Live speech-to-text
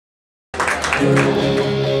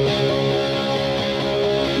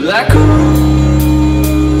like a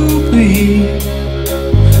ruby,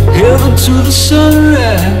 headed to the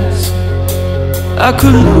sunrise. I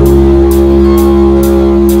could lose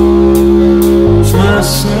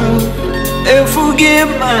myself and forget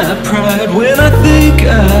my pride when I think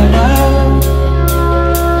out loud.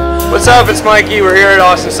 What's up, it's Mikey. We're here at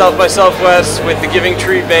Austin South by Southwest with the Giving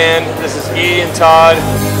Tree Band. This is E and Todd.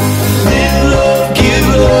 Give love, give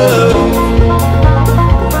love,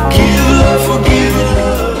 give love, forgive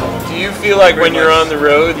love. Do you feel like when you're on the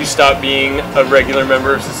road, you stop being a regular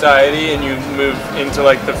member of society and you move into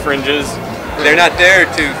like the fringes? They're not there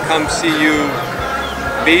to come see you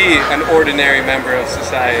be an ordinary member of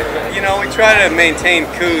society. You know, we try to maintain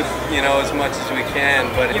couth, you know, as much as we can,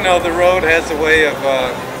 but you know, the road has a way of,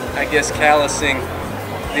 I guess, callousing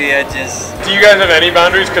the edges. Do you guys have any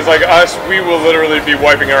boundaries? Because like us, we will literally be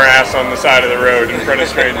wiping our ass on the side of the road in front of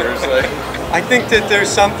strangers. Like, I think that there's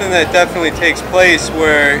something that definitely takes place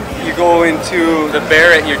where you go into the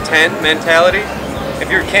bear at your tent mentality. If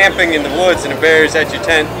you're camping in the woods and a bear is at your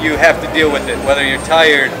tent, you have to deal with it, whether you're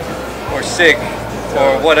tired or sick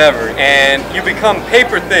or whatever. And you become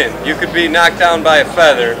paper thin. You could be knocked down by a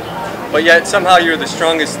feather, but yet somehow you're the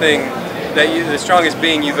strongest thing, the strongest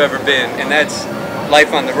being you've ever been. And that's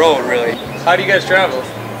life on the road, really. how do you guys travel?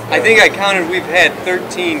 I think I counted we've had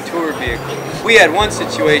 13 tour vehicles. We had one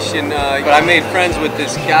situation, but I made friends with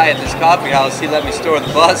this guy at this coffee house. He let me store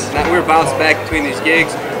the bus, and we were bouncing back between these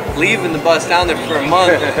gigs, leaving the bus down there for a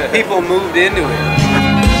month. People moved into it.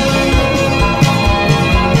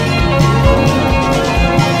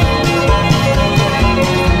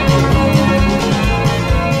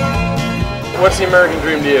 What's the American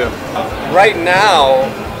dream to you? Right now,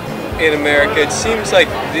 in America, it seems like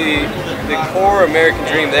the core American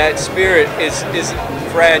dream, that spirit is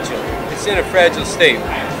fragile. It's in a fragile state.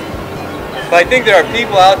 But I think there are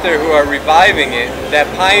people out there who are reviving it, that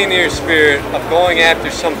pioneer spirit of going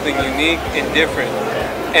after something unique and different.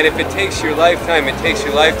 And if it takes your lifetime, it takes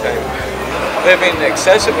your lifetime. Living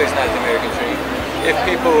excessively is not the American dream. If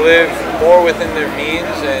people live more within their means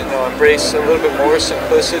and embrace a little bit more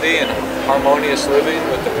simplicity and harmonious living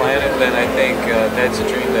with the planet, then I think that's a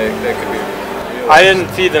dream that could be realized. I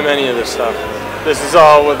didn't feed them any of this stuff. This is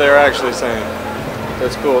all what they're actually saying.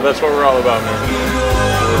 That's cool. That's what we're all about,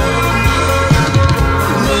 man.